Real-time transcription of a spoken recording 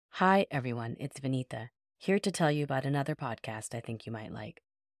Hi, everyone. It's Vinita, here to tell you about another podcast I think you might like.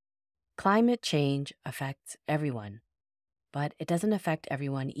 Climate change affects everyone, but it doesn't affect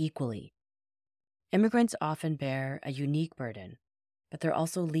everyone equally. Immigrants often bear a unique burden, but they're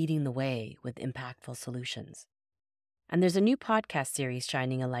also leading the way with impactful solutions. And there's a new podcast series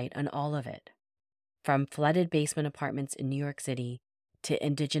shining a light on all of it. From flooded basement apartments in New York City to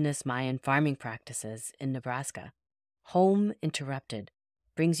indigenous Mayan farming practices in Nebraska, Home Interrupted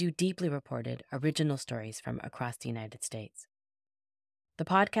brings you deeply reported original stories from across the United States. The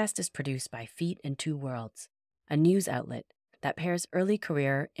podcast is produced by Feet in Two Worlds, a news outlet that pairs early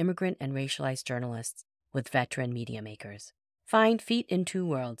career immigrant and racialized journalists with veteran media makers. Find Feet in Two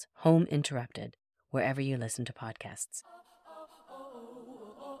Worlds, Home Interrupted, wherever you listen to podcasts.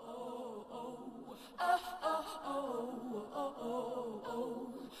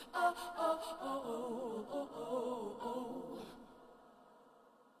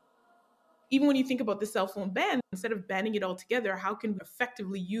 Even when you think about the cell phone ban, instead of banning it altogether, how can we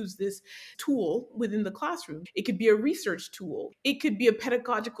effectively use this tool within the classroom? It could be a research tool. It could be a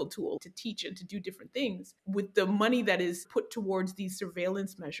pedagogical tool to teach and to do different things. With the money that is put towards these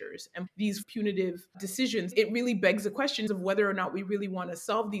surveillance measures and these punitive decisions, it really begs the questions of whether or not we really want to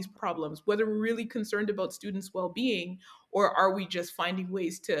solve these problems, whether we're really concerned about students' well-being, or are we just finding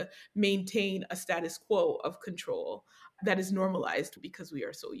ways to maintain a status quo of control that is normalized because we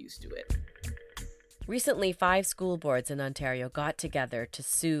are so used to it. Recently, 5 school boards in Ontario got together to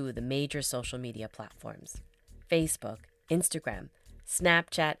sue the major social media platforms: Facebook, Instagram,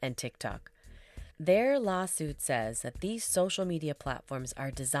 Snapchat, and TikTok. Their lawsuit says that these social media platforms are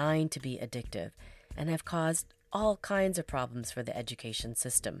designed to be addictive and have caused all kinds of problems for the education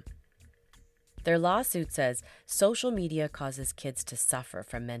system. Their lawsuit says social media causes kids to suffer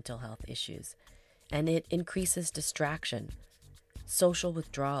from mental health issues, and it increases distraction, social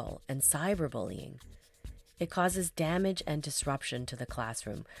withdrawal, and cyberbullying. It causes damage and disruption to the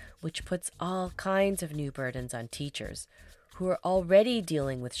classroom, which puts all kinds of new burdens on teachers who are already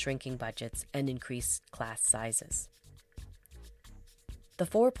dealing with shrinking budgets and increased class sizes. The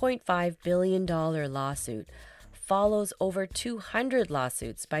 $4.5 billion lawsuit follows over 200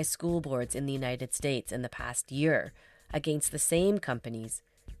 lawsuits by school boards in the United States in the past year against the same companies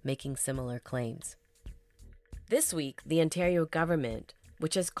making similar claims. This week, the Ontario government,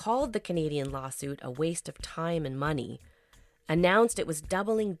 which has called the Canadian lawsuit a waste of time and money, announced it was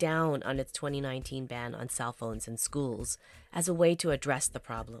doubling down on its 2019 ban on cell phones in schools as a way to address the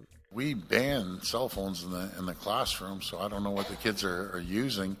problem. We ban cell phones in the classroom, so I don't know what the kids are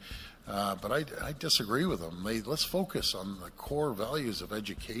using, but I disagree with them. Let's focus on the core values of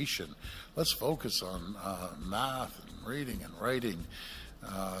education. Let's focus on math and reading and writing.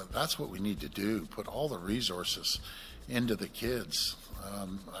 That's what we need to do, put all the resources into the kids.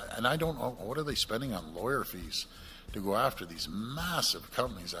 And I don't know, what are they spending on lawyer fees to go after these massive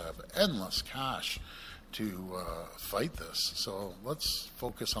companies that have endless cash to fight this? So let's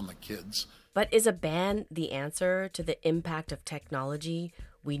focus on the kids. But is a ban the answer to the impact of technology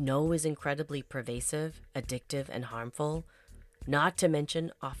we know is incredibly pervasive, addictive, and harmful, not to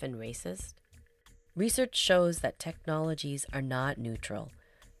mention often racist? Research shows that technologies are not neutral.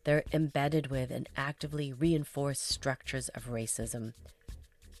 They're embedded with and actively reinforce structures of racism.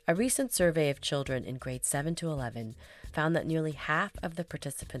 A recent survey of children in grades 7 to 11 found that nearly half of the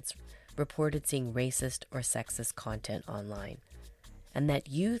participants reported seeing racist or sexist content online, and that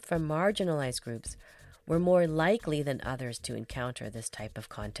youth from marginalized groups were more likely than others to encounter this type of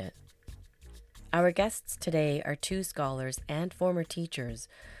content. Our guests today are 2 scholars and former teachers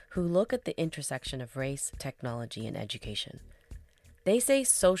who look at the intersection of race, technology, and education. They say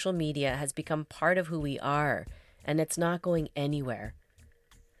social media has become part of who we are, and it's not going anywhere.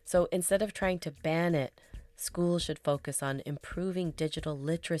 So instead of trying to ban it, schools should focus on improving digital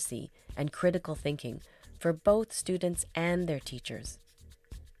literacy and critical thinking for both students and their teachers.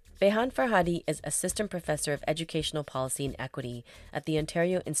 Behan Farhadi is Assistant Professor of Educational Policy and Equity at the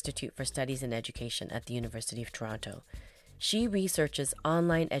Ontario Institute for Studies in Education at the University of Toronto. She researches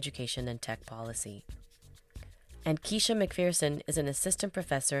online education and tech policy. And Keisha McPherson is an assistant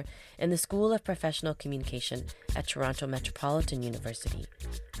professor in the School of Professional Communication at Toronto Metropolitan University.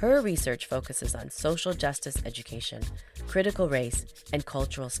 Her research focuses on social justice education, critical race, and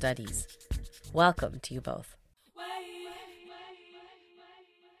cultural studies. Welcome to you both.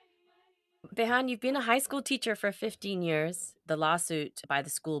 Behan, you've been a high school teacher for 15 years. The lawsuit by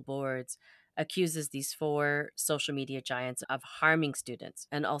the school boards accuses these 4 social media giants of harming students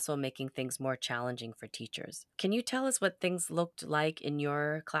and also making things more challenging for teachers. Can you tell us what things looked like in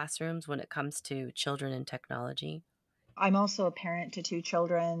your classrooms when it comes to children and technology? I'm also a parent to two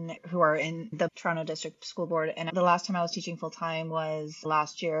children who are in the Toronto District School Board. And the last time I was teaching full time was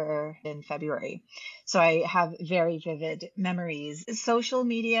last year in February. So I have very vivid memories. Social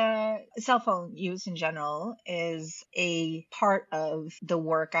media, cell phone use in general is a part of the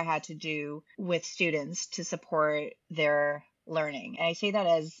work I had to do with students to support their learning. And I say that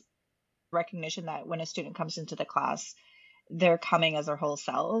as recognition that when a student comes into the class, they're coming as their whole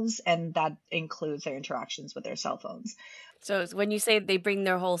selves, and that includes their interactions with their cell phones. So when you say they bring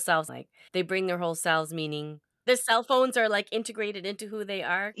their whole selves, like they bring their whole selves, meaning the cell phones are like integrated into who they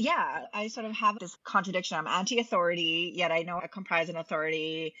are. Yeah, I sort of have this contradiction. I'm anti authority, yet I know I comprise an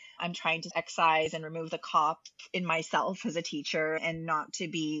authority. I'm trying to excise and remove the cop in myself as a teacher and not to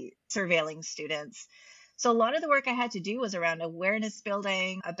be surveilling students. So a lot of the work I had to do was around awareness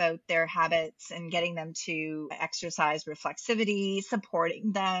building about their habits and getting them to exercise reflexivity,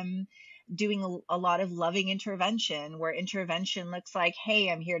 supporting them, doing a lot of loving intervention, where intervention looks like,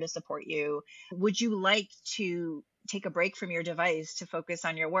 hey, I'm here to support you. Would you like to take a break from your device to focus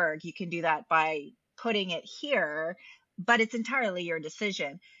on your work? You can do that by putting it here, but it's entirely your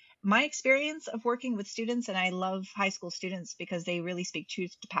decision. My experience of working with students, and I love high school students because they really speak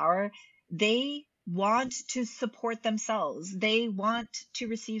truth to power, they want to support themselves. They want to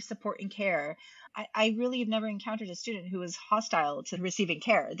receive support and care. I really have never encountered a student who was hostile to receiving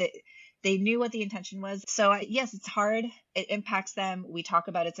care. They knew what the intention was. So yes, it's hard. It impacts them. We talk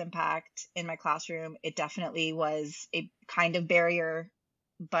about its impact in my classroom. It definitely was a kind of barrier,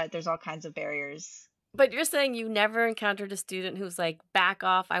 but there's all kinds of barriers. But you're saying you never encountered a student who's like, back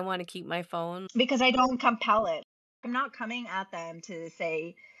off, I want to keep my phone? Because I don't compel it. I'm not coming at them to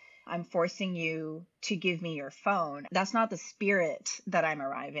say, I'm forcing you to give me your phone. That's not the spirit that I'm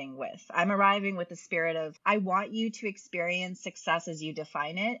arriving with. I'm arriving with the spirit of, I want you to experience success as you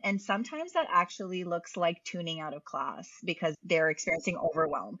define it. And sometimes that actually looks like tuning out of class because they're experiencing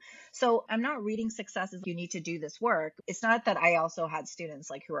overwhelm. So I'm not reading success as you need to do this work. It's not that I also had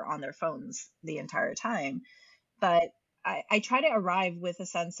students like who are on their phones the entire time, but I try to arrive with a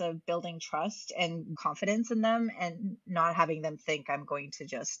sense of building trust and confidence in them and not having them think I'm going to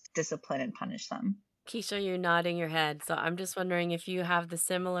just discipline and punish them. Keisha, you're nodding your head. So I'm just wondering if you have the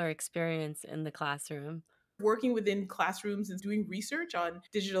similar experience in the classroom. Working within classrooms and doing research on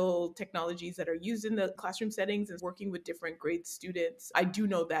digital technologies that are used in the classroom settings and working with different grade students, I do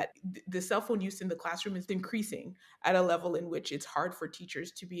know that the cell phone use in the classroom is increasing at a level in which it's hard for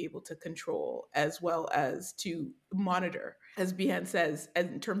teachers to be able to control as well as to monitor, as Bihan says,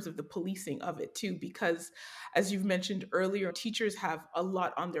 in terms of the policing of it too, because as you've mentioned earlier, teachers have a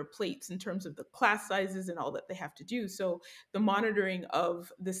lot on their plates in terms of the class sizes and all that they have to do. So the monitoring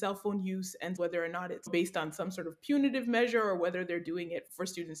of the cell phone use and whether or not it's based on some sort of punitive measure or whether they're doing it for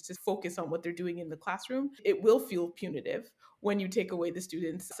students to focus on what they're doing in the classroom, it will feel punitive when you take away the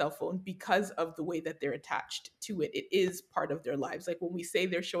student's cell phone because of the way that they're attached to it. It is part of their lives. Like when we say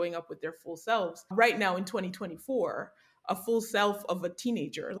they're showing up with their full selves, right now in 2024, a full self of a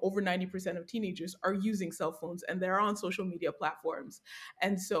teenager, over 90% of teenagers are using cell phones and they're on social media platforms.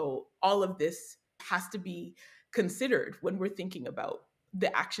 And so all of this has to be considered when we're thinking about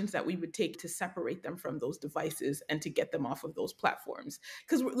the actions that we would take to separate them from those devices and to get them off of those platforms.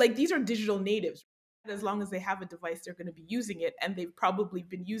 Because like these are digital natives. As long as they have a device, they're going to be using it, and they've probably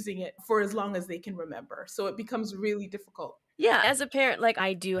been using it for as long as they can remember. So it becomes really difficult. Yeah, as a parent, like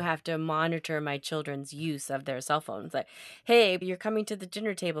I do have to monitor my children's use of their cell phones. Like, hey, you're coming to the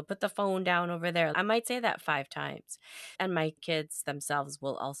dinner table, put the phone down over there. I might say that 5 times. And my kids themselves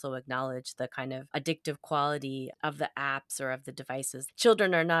will also acknowledge the kind of addictive quality of the apps or of the devices.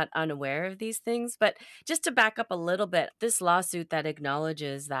 Children are not unaware of these things. But just to back up a little bit, this lawsuit that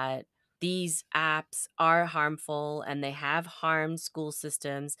acknowledges that these apps are harmful and they have harmed school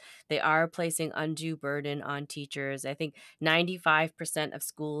systems. They are placing undue burden on teachers. I think 95% of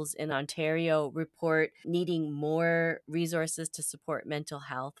schools in Ontario report needing more resources to support mental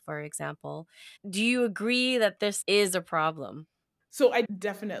health, for example. Do you agree that this is a problem? So I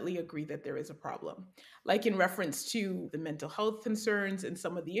definitely agree that there is a problem, like in reference to the mental health concerns and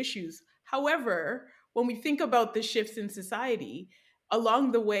some of the issues. However, when we think about the shifts in society,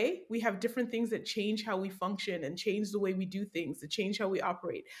 along the way, we have different things that change how we function and change the way we do things, that change how we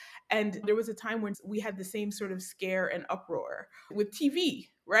operate. And there was a time when we had the same sort of scare and uproar with TV,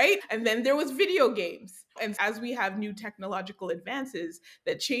 right? And then there was video games. And as we have new technological advances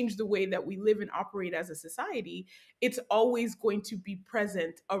that change the way that we live and operate as a society, it's always going to be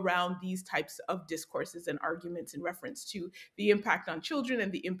present around these types of discourses and arguments in reference to the impact on children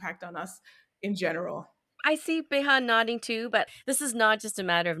and the impact on us in general. I see Behan nodding too, but this is not just a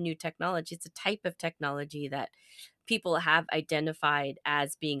matter of new technology. It's a type of technology that people have identified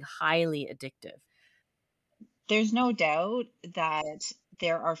as being highly addictive. There's no doubt that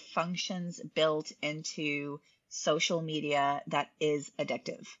there are functions built into social media that is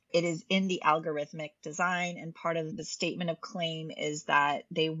addictive. It is in the algorithmic design, and part of the statement of claim is that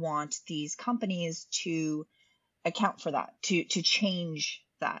they want these companies to account for that, to change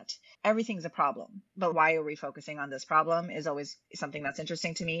that. Everything's a problem, but why are we focusing on this problem is always something that's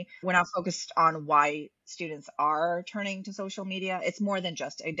interesting to me. We're not focused on why students are turning to social media. It's more than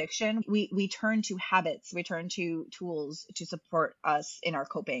just addiction. We turn to habits, we turn to tools to support us in our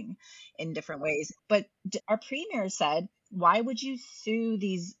coping in different ways. But our premier said, why would you sue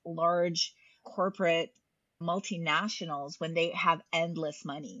these large corporate multinationals when they have endless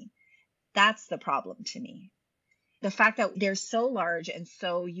money? That's the problem to me. The fact that they're so large and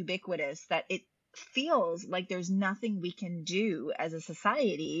so ubiquitous that it feels like there's nothing we can do as a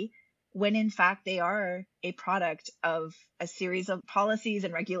society, when in fact they are a product of a series of policies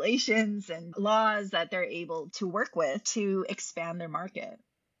and regulations and laws that they're able to work with to expand their market.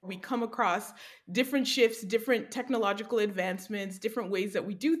 We come across different shifts, different technological advancements, different ways that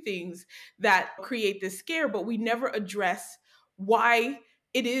we do things that create this scare, but we never address why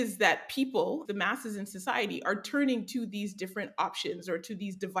it is that people, the masses in society, are turning to these different options or to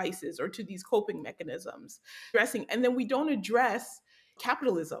these devices or to these coping mechanisms. And then we don't address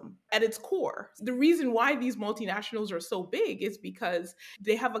capitalism at its core. The reason why these multinationals are so big is because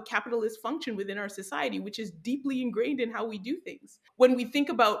they have a capitalist function within our society, which is deeply ingrained in how we do things. When we think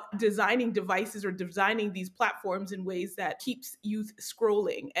about designing devices or designing these platforms in ways that keeps youth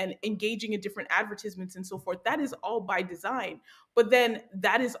scrolling and engaging in different advertisements and so forth, that is all by design. But then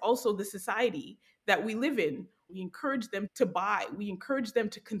that is also the society that we live in. We encourage them to buy, we encourage them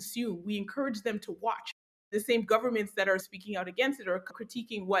to consume, we encourage them to watch. The same governments that are speaking out against it or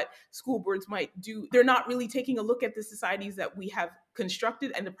critiquing what school boards might do, they're not really taking a look at the societies that we have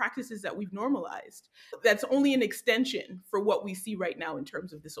constructed and the practices that we've normalized. That's only an extension for what we see right now in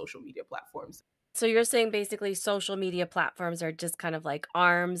terms of the social media platforms. So you're saying basically social media platforms are just kind of like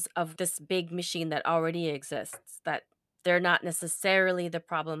arms of this big machine that already exists, that they're not necessarily the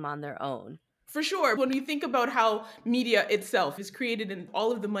problem on their own. For sure. When we think about how media itself is created and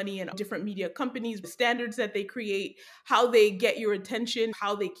all of the money in different media companies, the standards that they create, how they get your attention,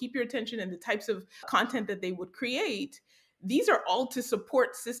 how they keep your attention, and the types of content that they would create, these are all to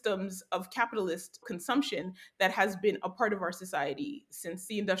support systems of capitalist consumption that has been a part of our society since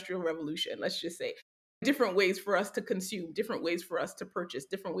the Industrial Revolution, let's just say. Different ways for us to consume, different ways for us to purchase,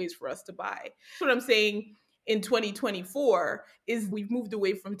 different ways for us to buy. What I'm saying in 2024 is we've moved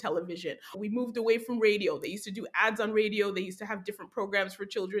away from television. We moved away from radio. They used to do ads on radio. They used to have different programs for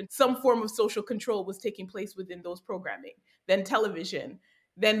children. Some form of social control was taking place within those programming. Then television,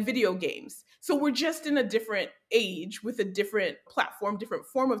 then video games. So we're just in a different age with a different platform, different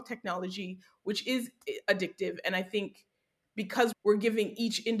form of technology, which is addictive. And I think because we're giving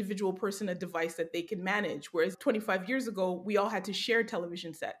each individual person a device that they can manage. Whereas 25 years ago, we all had to share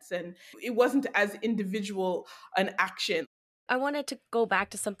television sets and it wasn't as individual an action. I wanted to go back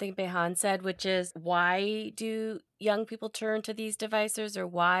to something Behan said, which is why do young people turn to these devices or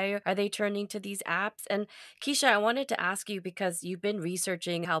why are they turning to these apps? And Keisha, I wanted to ask you because you've been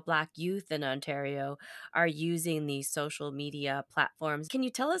researching how Black youth in Ontario are using these social media platforms. Can you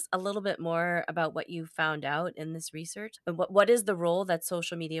tell us a little bit more about what you found out in this research? And what is the role that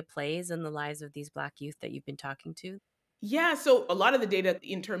social media plays in the lives of these Black youth that you've been talking to? Yeah, so a lot of the data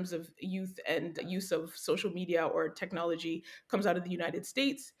in terms of youth and use of social media or technology comes out of the United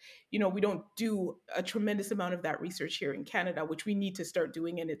States. You know, we don't do a tremendous amount of that research here in Canada, which we need to start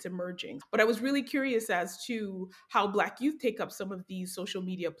doing, and it's emerging. But I was really curious as to how Black youth take up some of these social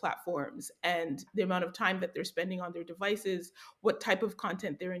media platforms and the amount of time that they're spending on their devices, what type of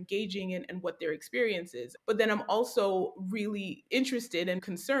content they're engaging in, and what their experience is. But then I'm also really interested and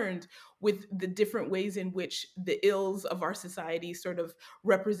concerned with the different ways in which the ills of our society sort of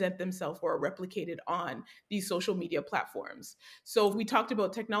represent themselves or are replicated on these social media platforms. So we talked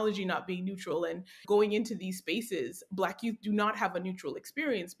about technology not being neutral and going into these spaces, Black youth do not have a neutral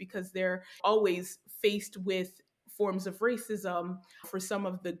experience because they're always faced with forms of racism. For some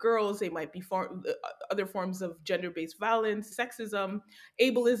of the girls, they might be other forms of gender-based violence, sexism,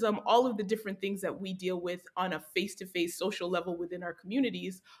 ableism, all of the different things that we deal with on a face-to-face social level within our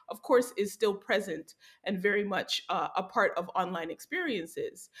communities, of course, is still present and very much a part of online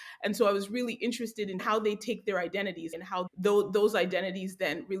experiences. And so I was really interested in how they take their identities and how those identities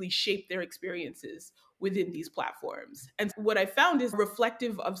then really shape their experiences within these platforms. And what I found is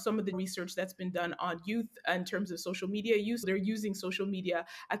reflective of some of the research that's been done on youth in terms of social media use. They're using social media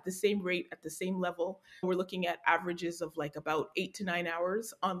at the same rate, at the same level. We're looking at averages of like about 8 to 9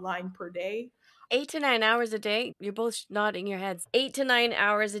 hours online per day. 8 to 9 hours a day? You're both nodding your heads. 8 to 9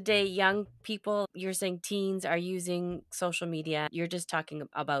 hours a day, young people, you're saying teens are using social media. You're just talking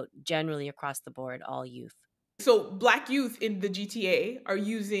about generally across the board, all youth. So Black youth in the GTA are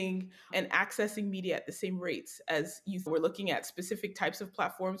using and accessing media at the same rates as youth. We're looking at specific types of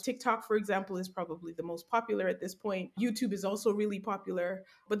platforms. TikTok, for example, is probably the most popular at this point. YouTube is also really popular,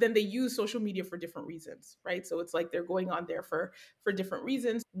 but then they use social media for different reasons, right? So it's like they're going on there for different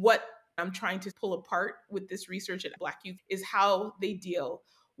reasons. What I'm trying to pull apart with this research at Black youth is how they deal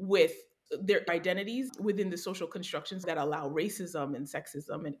with their identities within the social constructions that allow racism and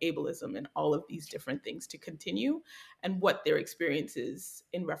sexism and ableism and all of these different things to continue, and what their experience is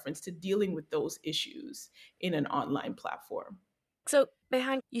in reference to dealing with those issues in an online platform. So,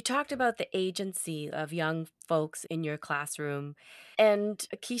 Behan, you talked about the agency of young folks in your classroom, and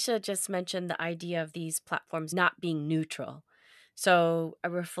Keisha just mentioned the idea of these platforms not being neutral. So, a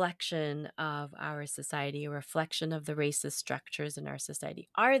reflection of our society, a reflection of the racist structures in our society.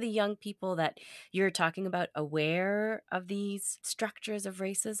 Are the young people that you're talking about aware of these structures of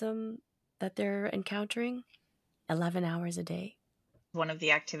racism that they're encountering? 11 hours a day? One of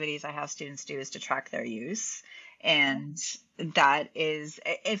the activities I have students do is to track their use. And that is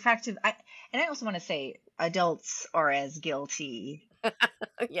effective. And I also want to say adults are as guilty.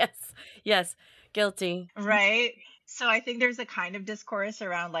 Yes, guilty. Right. So I think there's a kind of discourse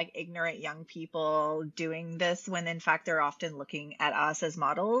around like ignorant young people doing this when in fact they're often looking at us as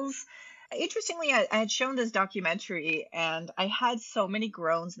models. Interestingly, I had shown this documentary and I had so many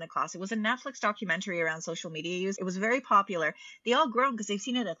groans in the class. It was a Netflix documentary around social media use. It was very popular. They all groaned because they've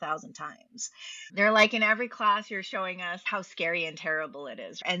seen it 1,000 times. They're like, in every class, you're showing us how scary and terrible it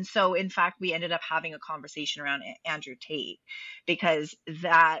is. And so, in fact, we ended up having a conversation around Andrew Tate because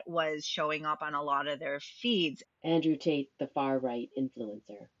that was showing up on a lot of their feeds. Andrew Tate, the far right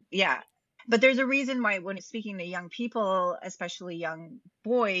influencer. Yeah. But there's a reason why when speaking to young people, especially young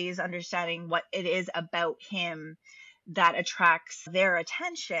boys, understanding what it is about him that attracts their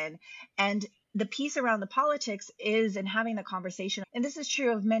attention. And the piece around the politics is in having the conversation. And this is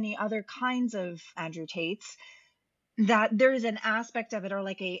true of many other kinds of Andrew Tates, that there is an aspect of it, or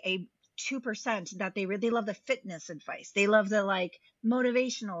like a 2% that they love the fitness advice. They love the like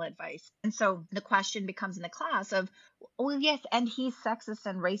motivational advice. And so the question becomes in the class of, well, yes, and he's sexist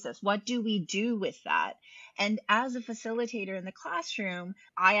and racist. What do we do with that? And as a facilitator in the classroom,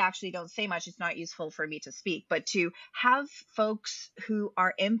 I actually don't say much. It's not useful for me to speak, but to have folks who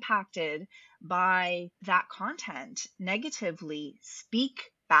are impacted by that content negatively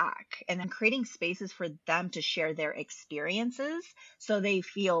speak back, and then creating spaces for them to share their experiences so they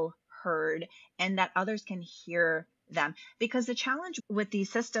feel heard and that others can hear them. Because the challenge with these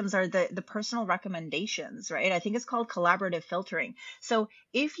systems are the personal recommendations, right? I think it's called collaborative filtering. So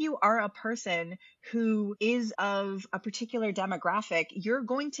if you are a person who is of a particular demographic, you're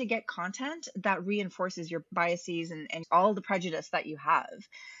going to get content that reinforces your biases and all the prejudice that you have.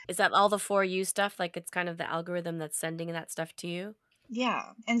 Is that all the For You stuff? Like it's kind of the algorithm that's sending that stuff to you? Yeah.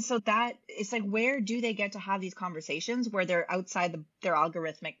 And so that it's like, where do they get to have these conversations where they're outside their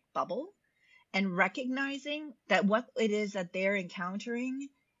algorithmic bubble, and recognizing that what it is that they're encountering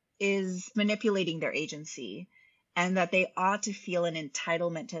is manipulating their agency, and that they ought to feel an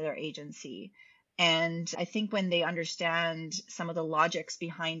entitlement to their agency. And I think when they understand some of the logics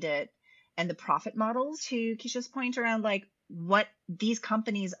behind it and the profit models, to Keisha's point around like what these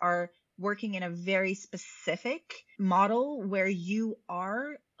companies are working in a very specific model where you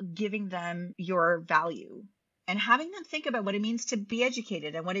are giving them your value and having them think about what it means to be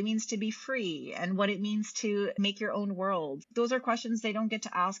educated and what it means to be free and what it means to make your own world. Those are questions they don't get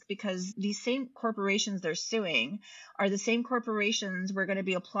to ask because these same corporations they're suing are the same corporations we're going to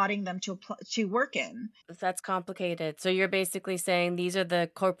be applauding them to work in. That's complicated. So you're basically saying these are the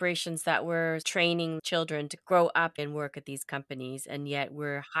corporations that were training children to grow up and work at these companies, and yet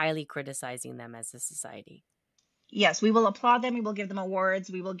we're highly criticizing them as a society. Yes, we will applaud them. We will give them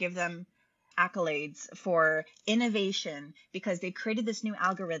awards. We will give them accolades for innovation because they created this new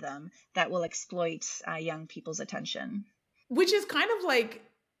algorithm that will exploit young people's attention. Which is kind of like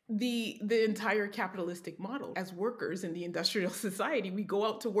the entire capitalistic model. As workers in the industrial society, we go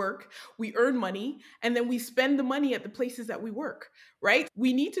out to work, we earn money, and then we spend the money at the places that we work, right?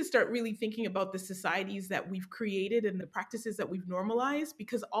 We need to start really thinking about the societies that we've created and the practices that we've normalized,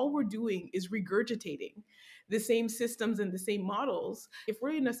 because all we're doing is regurgitating the same systems and the same models. If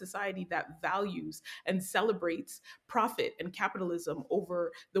we're in a society that values and celebrates profit and capitalism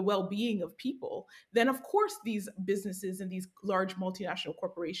over the well-being of people, then of course these businesses and these large multinational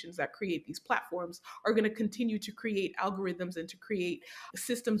corporations that create these platforms are going to continue to create algorithms and to create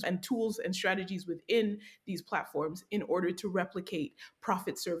systems and tools and strategies within these platforms in order to replicate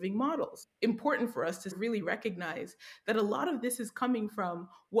profit-serving models. Important for us to really recognize that a lot of this is coming from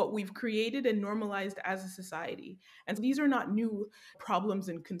what we've created and normalized as a society. And these are not new problems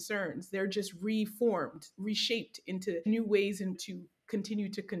and concerns. They're just reformed, reshaped into new ways and to continue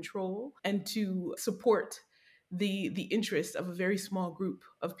to control and to support the interests of a very small group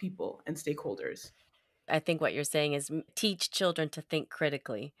of people and stakeholders. I think what you're saying is teach children to think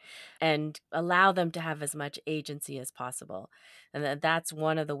critically and allow them to have as much agency as possible. And that's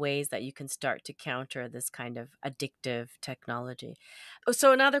one of the ways that you can start to counter this kind of addictive technology.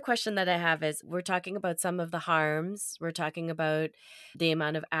 So, another question that I have is we're talking about some of the harms, we're talking about the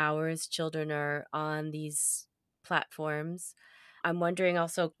amount of hours children are on these platforms. I'm wondering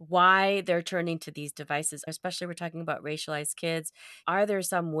also why they're turning to these devices, especially we're talking about racialized kids. Are there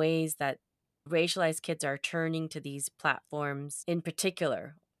some ways that racialized kids are turning to these platforms in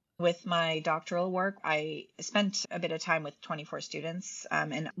particular? With my doctoral work, I spent a bit of time with 24 students,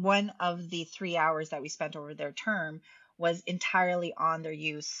 and one of the 3 hours that we spent over their term was entirely on their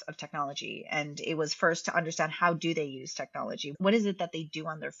use of technology. And it was first to understand how do they use technology? What is it that they do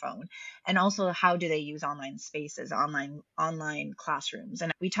on their phone? And also how do they use online spaces, online classrooms?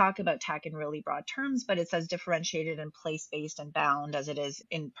 And we talk about tech in really broad terms, but it's as differentiated and place-based and bound as it is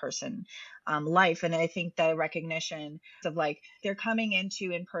in-person life. And I think the recognition of like they're coming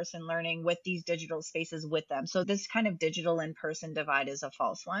into in-person learning with these digital spaces with them. So this kind of digital in-person divide is a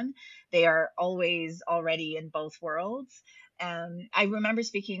false one. They are always already in both worlds. I remember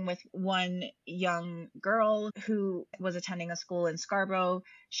speaking with one young girl who was attending a school in Scarborough.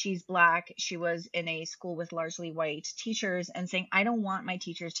 She's Black. She was in a school with largely white teachers and saying, I don't want my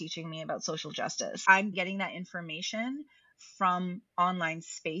teachers teaching me about social justice. I'm getting that information from online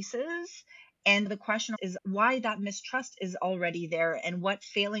spaces. And the question is why that mistrust is already there and what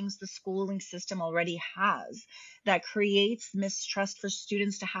failings the schooling system already has that creates mistrust for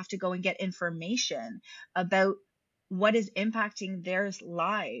students to have to go and get information about what is impacting their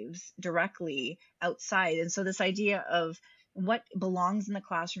lives directly outside. And so this idea of what belongs in the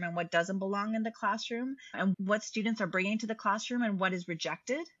classroom and what doesn't belong in the classroom and what students are bringing to the classroom and what is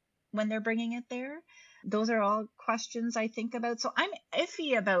rejected when they're bringing it there. Those are all questions I think about. So I'm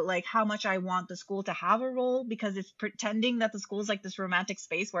iffy about like how much I want the school to have a role because it's pretending that the school is like this romantic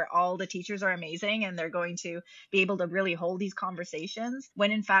space where all the teachers are amazing and they're going to be able to really hold these conversations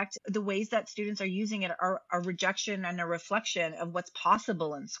when in fact the ways that students are using it are a rejection and a reflection of what's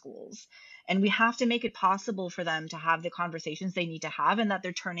possible in schools. And we have to make it possible for them to have the conversations they need to have and that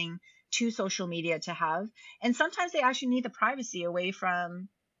they're turning to social media to have. And sometimes they actually need the privacy away from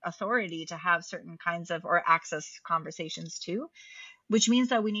authority to have certain kinds of or access conversations too, which means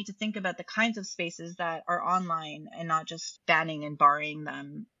that we need to think about the kinds of spaces that are online and not just banning and barring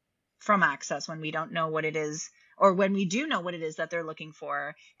them from access when we don't know what it is or when we do know what it is that they're looking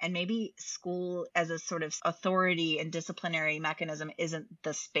for. And maybe school as a sort of authority and disciplinary mechanism isn't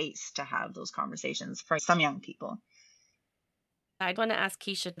the space to have those conversations for some young people. I'd want to ask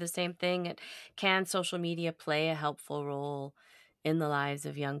Keisha the same thing. Can social media play a helpful role in the lives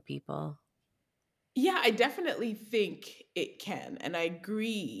of young people? Yeah, I definitely think it can. And I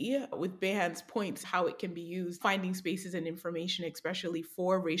agree with Behan's points how it can be used, finding spaces and information, especially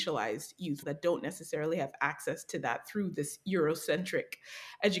for racialized youth that don't necessarily have access to that through this Eurocentric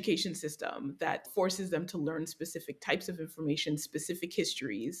education system that forces them to learn specific types of information, specific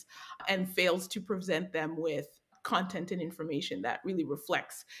histories, and fails to present them with content and information that really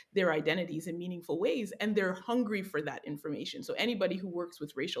reflects their identities in meaningful ways. And they're hungry for that information. So anybody who works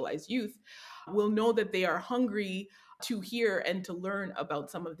with racialized youth will know that they are hungry to hear and to learn about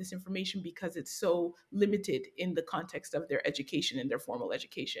some of this information because it's so limited in the context of their education and their formal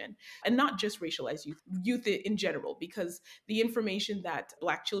education. And not just racialized youth in general, because the information that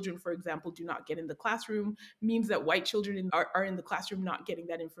Black children, for example, do not get in the classroom means that white children are in the classroom not getting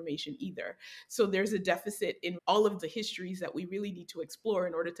that information either. So there's a deficit in all of the histories that we really need to explore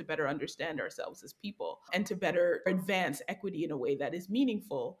in order to better understand ourselves as people and to better advance equity in a way that is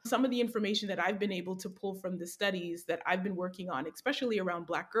meaningful. Some of the information that I've been able to pull from the studies that I've been working on, especially around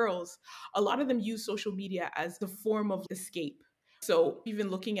Black girls, a lot of them use social media as the form of escape. So even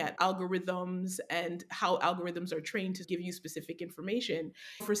looking at algorithms and how algorithms are trained to give you specific information,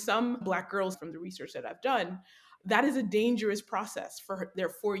 for some Black girls from the research that I've done, That is a dangerous process for their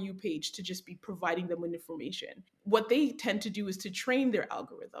For You page to just be providing them with information. What they tend to do is to train their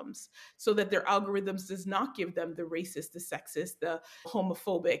algorithms so that their algorithms does not give them the racist, the sexist, the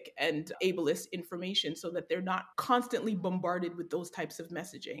homophobic, and ableist information, so that they're not constantly bombarded with those types of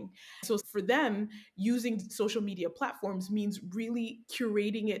messaging. So for them, using social media platforms means really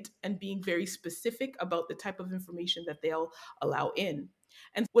curating it and being very specific about the type of information that they'll allow in.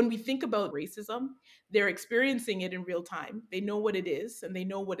 And when we think about racism, they're experiencing it in real time. They know what it is and they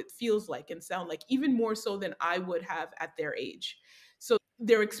know what it feels like and sound like, even more so than I would have at their age. So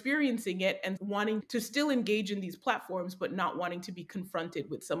they're experiencing it and wanting to still engage in these platforms, but not wanting to be confronted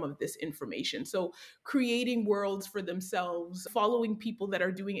with some of this information. So creating worlds for themselves, following people that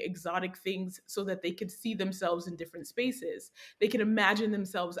are doing exotic things so that they can see themselves in different spaces. They can imagine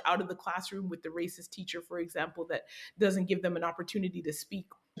themselves out of the classroom with the racist teacher, for example, that doesn't give them an opportunity to speak.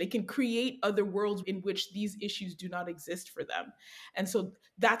 They can create other worlds in which these issues do not exist for them. And so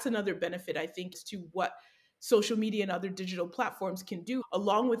that's another benefit, I think, to what social media and other digital platforms can do,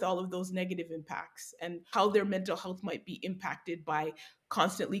 along with all of those negative impacts and how their mental health might be impacted by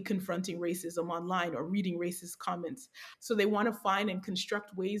constantly confronting racism online or reading racist comments. So they want to find and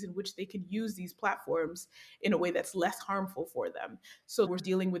construct ways in which they can use these platforms in a way that's less harmful for them. So we're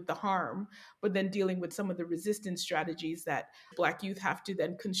dealing with the harm, but then dealing with some of the resistance strategies that Black youth have to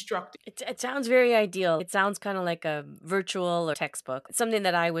then construct. It sounds very ideal. It sounds kind of like a virtual or textbook. It's something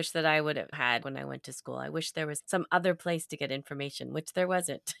that I wish that I would have had when I went to school. I wish there was some other place to get information, which there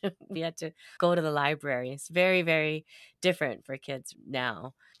wasn't. We had to go to the library. It's very, very different for kids now.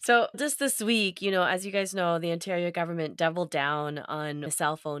 So just this week, as you guys know, the Ontario government doubled down on the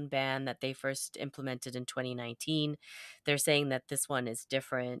cell phone ban that they first implemented in 2019. They're saying that this one is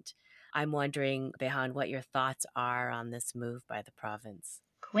different. I'm wondering, Behan, what your thoughts are on this move by the province.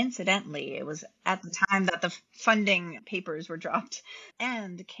 Coincidentally, it was at the time that the funding papers were dropped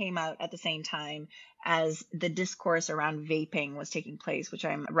and came out at the same time as the discourse around vaping was taking place, which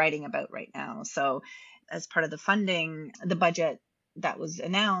I'm writing about right now. So as part of the funding, the budget that was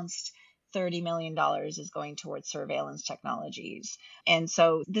announced, $30 million is going towards surveillance technologies. And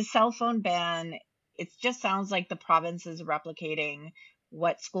so the cell phone ban, it just sounds like the province is replicating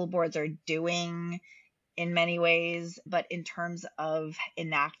what school boards are doing in many ways, but in terms of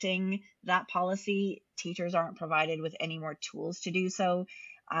enacting that policy, teachers aren't provided with any more tools to do so.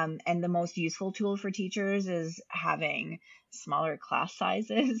 And the most useful tool for teachers is having smaller class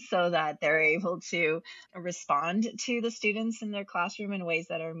sizes so that they're able to respond to the students in their classroom in ways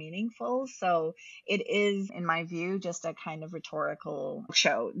that are meaningful. So it is, in my view, just a kind of rhetorical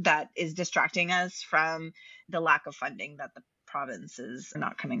show that is distracting us from the lack of funding that the province is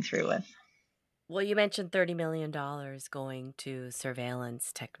not coming through with. Well, you mentioned $30 million going to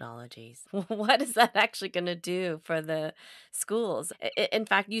surveillance technologies. What is that actually going to do for the schools? In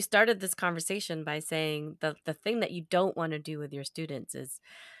fact, you started this conversation by saying the thing that you don't want to do with your students is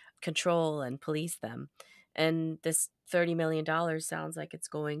control and police them. And this $30 million sounds like it's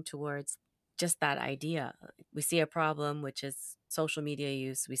going towards just that idea. We see a problem, which is social media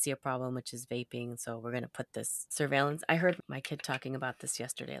use. We see a problem, which is vaping. So we're going to put this surveillance. I heard my kid talking about this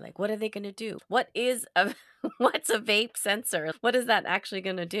yesterday. Like, what are they going to do? What's a vape sensor? What is that actually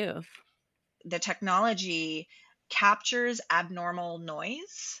going to do? The technology captures abnormal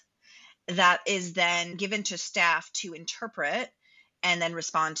noise that is then given to staff to interpret and then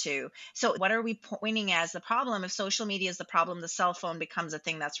respond to. So what are we pointing as the problem? If social media is the problem, the cell phone becomes a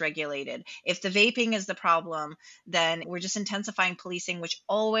thing that's regulated. If the vaping is the problem, then we're just intensifying policing, which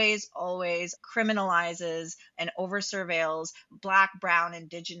always criminalizes and over surveils Black, Brown,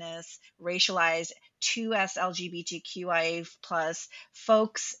 Indigenous, racialized, 2S LGBTQIA plus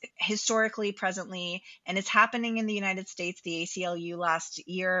folks historically, presently, and it's happening in the United States. The ACLU last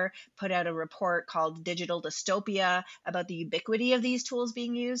year put out a report called Digital Dystopia about the ubiquity of these tools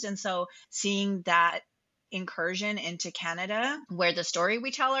being used. And so seeing that incursion into Canada, where the story we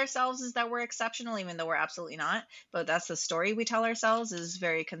tell ourselves is that we're exceptional, even though we're absolutely not, but that's the story we tell ourselves, is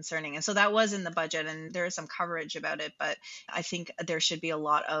very concerning. And so that was in the budget and there is some coverage about it, but I think there should be a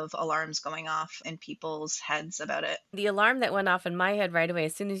lot of alarms going off in people's heads about it. The alarm that went off in my head right away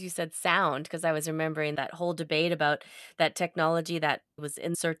as soon as you said sound, because I was remembering that whole debate about that technology that was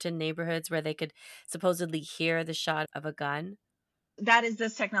in certain neighborhoods where they could supposedly hear the shot of a gun. That is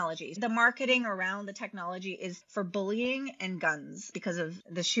this technology. The marketing around the technology is for bullying and guns because of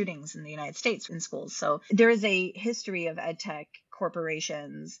the shootings in the United States in schools. So there is a history of edtech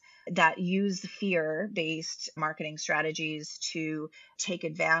corporations that use fear-based marketing strategies to take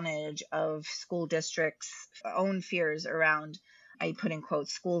advantage of school districts' own fears around I put in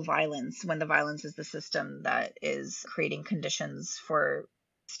quotes, school violence, when the violence is the system that is creating conditions for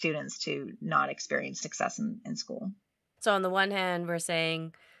students to not experience success in school. So on the one hand, we're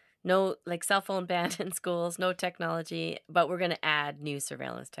saying no, like cell phone ban in schools, no technology, but we're going to add new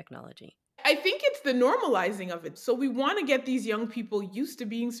surveillance technology. I think it's the normalizing of it. So we want to get these young people used to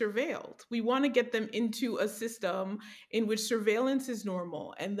being surveilled. We want to get them into a system in which surveillance is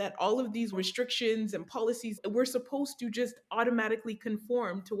normal and that all of these restrictions and policies, we're supposed to just automatically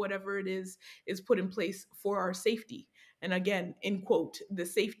conform to whatever it is put in place for our safety. And again, in quote, the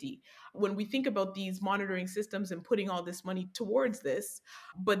safety. When we think about these monitoring systems and putting all this money towards this,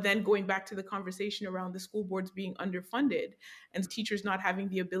 but then going back to the conversation around the school boards being underfunded and teachers not having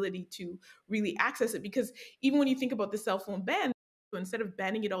the ability to really access it. Because even when you think about the cell phone ban, instead of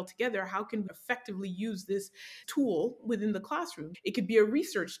banning it altogether, how can we effectively use this tool within the classroom? It could be a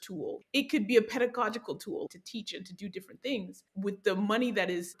research tool. It could be a pedagogical tool to teach and to do different things. With the money that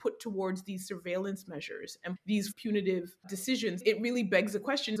is put towards these surveillance measures and these punitive decisions, it really begs the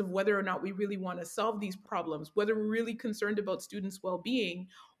questions of whether or not we really want to solve these problems, whether we're really concerned about students' well-being,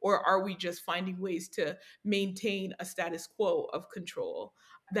 or are we just finding ways to maintain a status quo of control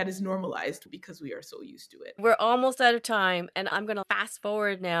that is normalized because we are so used to it. We're almost out of time, and I'm going to fast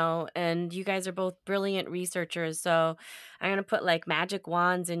forward now. And you guys are both brilliant researchers. So I'm going to put like magic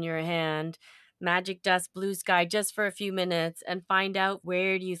wands in your hand, magic dust, blue sky, just for a few minutes and find out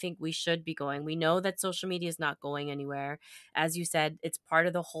where do you think we should be going. We know that social media is not going anywhere. As you said, it's part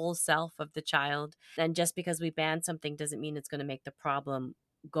of the whole self of the child. And just because we ban something doesn't mean it's going to make the problem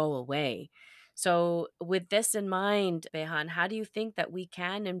go away. So, with this in mind, Behan, how do you think that we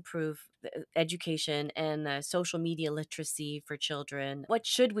can improve the education and social media literacy for children? What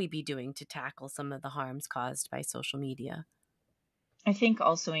should we be doing to tackle some of the harms caused by social media? I think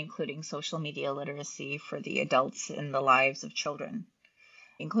also including social media literacy for the adults in the lives of children,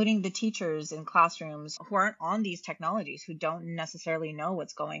 including the teachers in classrooms who aren't on these technologies, who don't necessarily know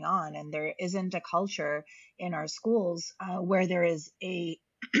what's going on. And there isn't a culture in our schools where there is a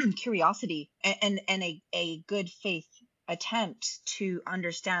curiosity and a good faith attempt to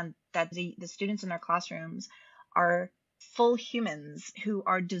understand that the students in our classrooms are full humans who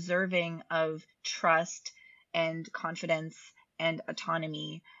are deserving of trust and confidence and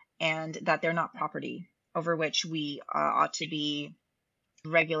autonomy, and that they're not property over which we ought to be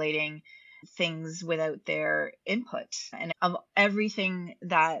regulating things without their input. And of everything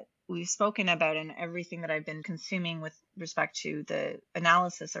that we've spoken about and everything that I've been consuming with respect to the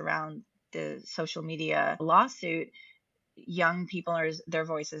analysis around the social media lawsuit, young people are, their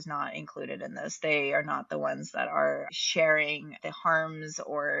voice is not included in this. They are not the ones that are sharing the harms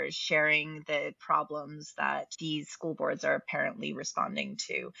or sharing the problems that these school boards are apparently responding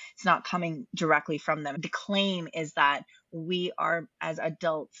to. It's not coming directly from them. The claim is that we are, as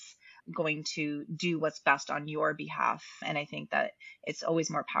adults, going to do what's best on your behalf. And I think that it's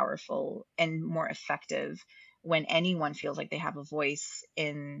always more powerful and more effective when anyone feels like they have a voice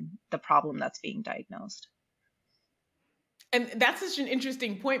in the problem that's being diagnosed. And that's such an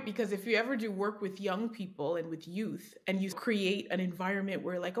interesting point, because if you ever do work with young people and with youth and you create an environment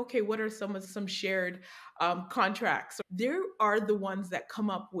where like, okay, what are some shared contracts? There are the ones that come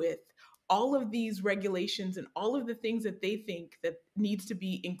up with all of these regulations and all of the things that they think that needs to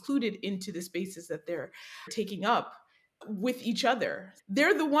be included into the spaces that they're taking up with each other.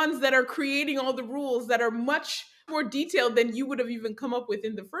 They're the ones that are creating all the rules that are much more detailed than you would have even come up with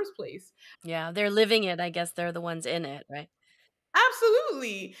in the first place. Yeah, they're living it. I guess they're the ones in it, right?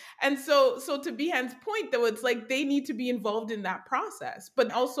 Absolutely. And so to Bihan's point though, it's like they need to be involved in that process. But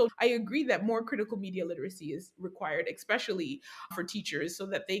also I agree that more critical media literacy is required, especially for teachers, so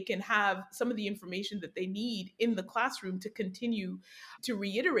that they can have some of the information that they need in the classroom to continue to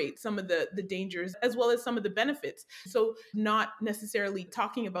reiterate some of the dangers as well as some of the benefits. So not necessarily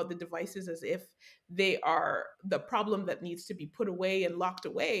talking about the devices as if they are the problem that needs to be put away and locked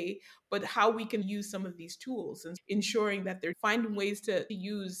away, but how we can use some of these tools and ensuring that they're finding ways to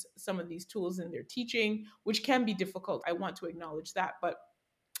use some of these tools in their teaching, which can be difficult. I want to acknowledge that, but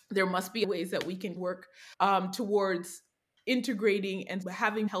there must be ways that we can work towards integrating and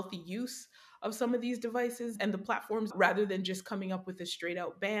having healthy use of some of these devices and the platforms, rather than just coming up with a straight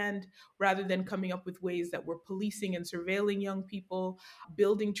out ban, rather than coming up with ways that we're policing and surveilling young people,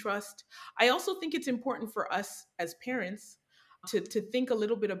 building trust. I also think it's important for us as parents to think a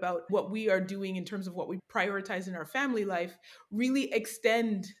little bit about what we are doing in terms of what we prioritize in our family life, really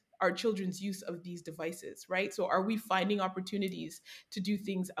extend our children's use of these devices, right? So are we finding opportunities to do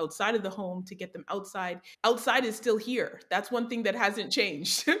things outside of the home, to get them outside? Outside is still here. That's one thing that hasn't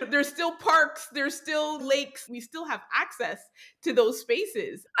changed. There's still parks, there's still lakes. We still have access to those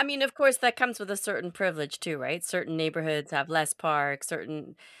spaces. I mean, of course, that comes with a certain privilege too, right? Certain neighborhoods have less parks,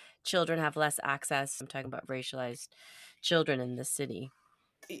 certain children have less access. I'm talking about racialized children in this city.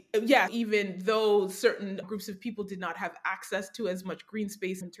 Yeah, even though certain groups of people did not have access to as much green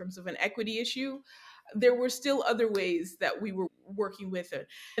space in terms of an equity issue, there were still other ways that we were working with it.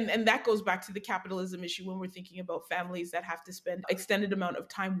 And that goes back to the capitalism issue when we're thinking about families that have to spend extended amount of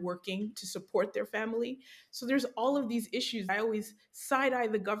time working to support their family. So there's all of these issues. I always side-eye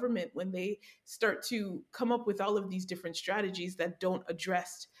the government when they start to come up with all of these different strategies that don't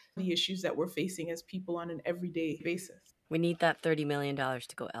address the issues that we're facing as people on an everyday basis. We need that $30 million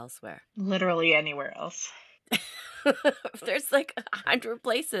to go elsewhere. Literally anywhere else. There's like 100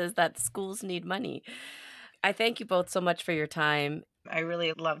 places that schools need money. I thank you both so much for your time. I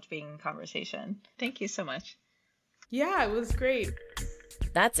really loved being in conversation. Thank you so much. Yeah, it was great.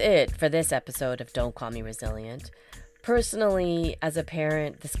 That's it for this episode of Don't Call Me Resilient. Personally, as a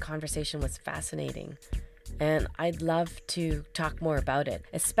parent, this conversation was fascinating. And I'd love to talk more about it,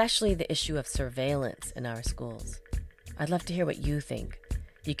 especially the issue of surveillance in our schools. I'd love to hear what you think.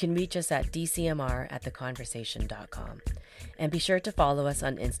 You can reach us at dcmr@theconversation.com. And be sure to follow us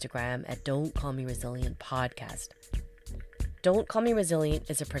on Instagram at Don't Call Me Resilient Podcast. Don't Call Me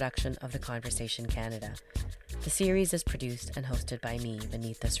Resilient is a production of The Conversation Canada. The series is produced and hosted by me,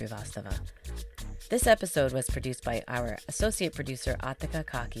 Vinita Srivastava. This episode was produced by our associate producer, Atika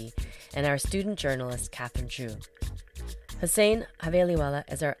Kaki, and our student journalist, Catherine Zhu. Hussein Haveliwala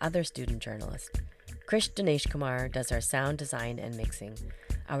is our other student journalist. Krish Dinesh Kumar does our sound design and mixing.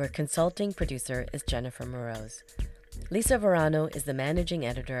 Our consulting producer is Jennifer Moroz. Lisa Verano is the managing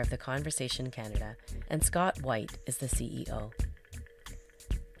editor of The Conversation Canada, and Scott White is the CEO.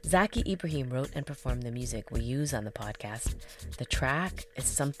 Zaki Ibrahim wrote and performed the music we use on the podcast. The track is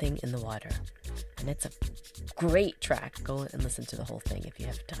Something in the Water, and it's a great track. Go and listen to the whole thing if you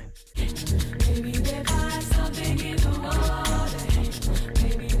have time. Maybe they find something in the water.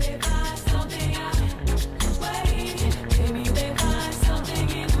 Maybe they